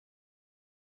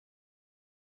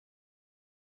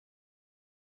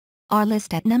Our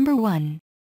list at number 1.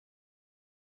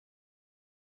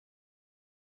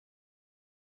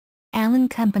 Allen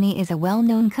Company is a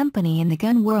well-known company in the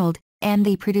gun world, and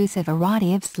they produce a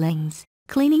variety of slings,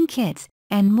 cleaning kits,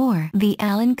 and more. The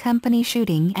Allen Company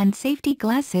shooting and safety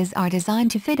glasses are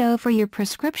designed to fit over your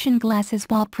prescription glasses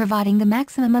while providing the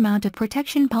maximum amount of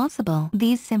protection possible.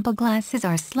 These simple glasses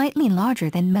are slightly larger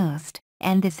than most,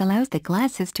 and this allows the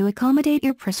glasses to accommodate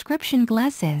your prescription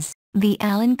glasses. The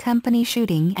Allen Company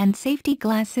shooting and safety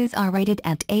glasses are rated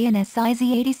at ANSIZ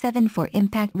 87 for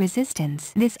impact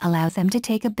resistance. This allows them to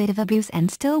take a bit of abuse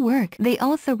and still work. They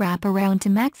also wrap around to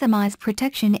maximize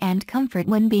protection and comfort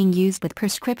when being used with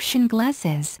prescription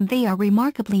glasses. They are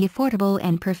remarkably affordable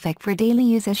and perfect for daily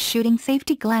use as shooting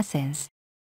safety glasses.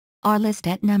 Our list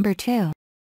at number 2.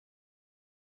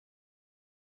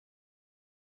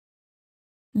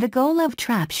 The goal of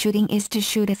trap shooting is to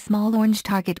shoot a small orange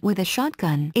target with a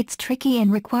shotgun. It's tricky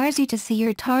and requires you to see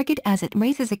your target as it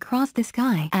races across the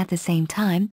sky. At the same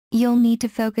time, you'll need to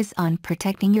focus on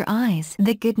protecting your eyes.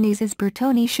 The good news is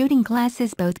Bertoni shooting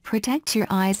glasses both protect your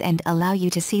eyes and allow you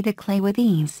to see the clay with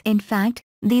ease. In fact,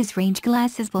 these range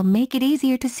glasses will make it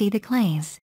easier to see the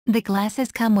clays. The glasses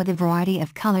come with a variety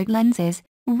of colored lenses: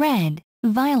 red,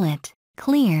 violet,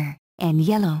 clear, and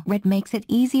yellow. Red makes it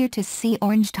easier to see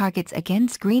orange targets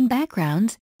against green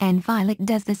backgrounds, and violet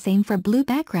does the same for blue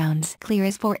backgrounds. Clear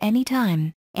is for any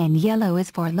time, and yellow is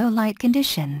for low light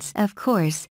conditions. Of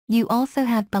course, you also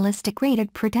have ballistic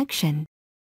rated protection.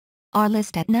 Our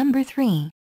list at number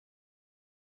 3.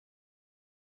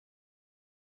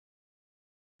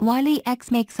 Wiley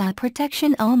X makes eye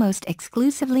protection almost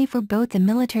exclusively for both the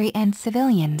military and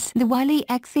civilians. The Wiley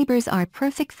X Sabers are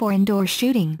perfect for indoor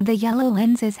shooting. The yellow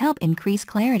lenses help increase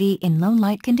clarity in low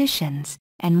light conditions,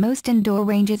 and most indoor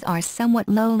ranges are somewhat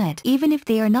low lit. Even if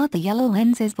they are not, the yellow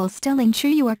lenses will still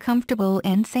ensure you are comfortable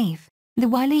and safe. The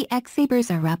Wiley X Sabers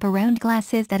are wraparound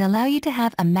glasses that allow you to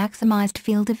have a maximized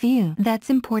field of view. That's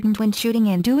important when shooting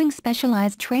and doing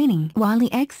specialized training.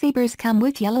 Wiley X Sabers come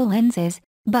with yellow lenses,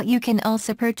 but you can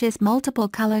also purchase multiple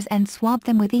colors and swap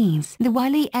them with ease. The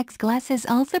Wiley X glasses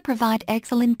also provide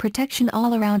excellent protection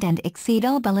all around and exceed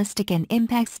all ballistic and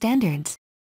impact standards.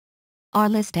 Our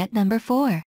list at number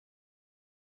 4.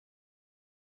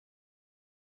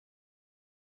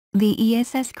 The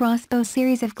ESS Crossbow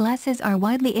series of glasses are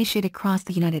widely issued across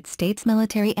the United States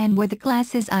military and were the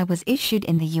glasses I was issued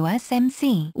in the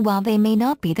USMC. While they may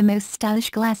not be the most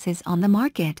stylish glasses on the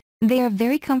market, they are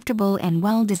very comfortable and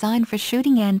well designed for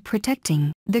shooting and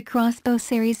protecting. The Crossbow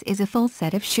series is a full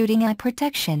set of shooting eye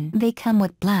protection. They come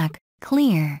with black,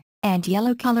 clear, and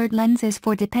yellow colored lenses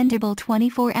for dependable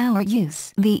 24-hour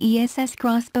use. The ESS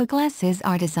Crossbow glasses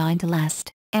are designed to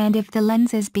last, and if the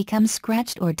lenses become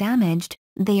scratched or damaged,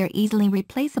 they are easily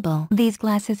replaceable. These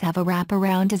glasses have a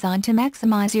wraparound design to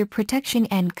maximize your protection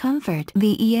and comfort.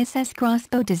 The ESS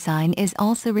Crossbow design is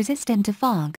also resistant to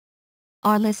fog.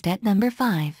 Our list at number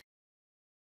 5.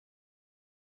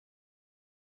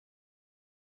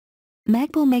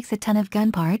 Magpul makes a ton of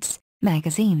gun parts,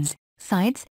 magazines,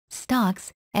 sights,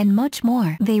 stocks, and much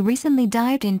more. They recently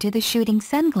dived into the shooting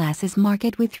sunglasses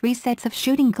market with 3 sets of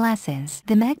shooting glasses.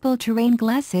 The Magpul terrain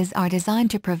glasses are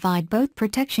designed to provide both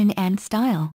protection and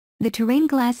style. The terrain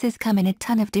glasses come in a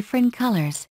ton of different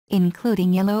colors,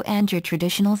 including yellow and your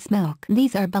traditional smoke.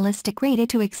 These are ballistic rated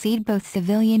to exceed both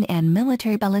civilian and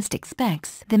military ballistic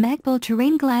specs. The Magpul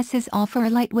terrain glasses offer a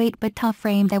lightweight but tough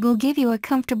frame that will give you a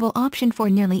comfortable option for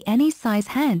nearly any size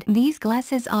head. These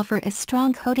glasses offer a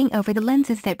strong coating over the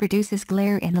lenses that reduces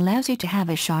glare and allows you to have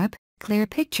a sharp, clear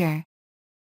picture.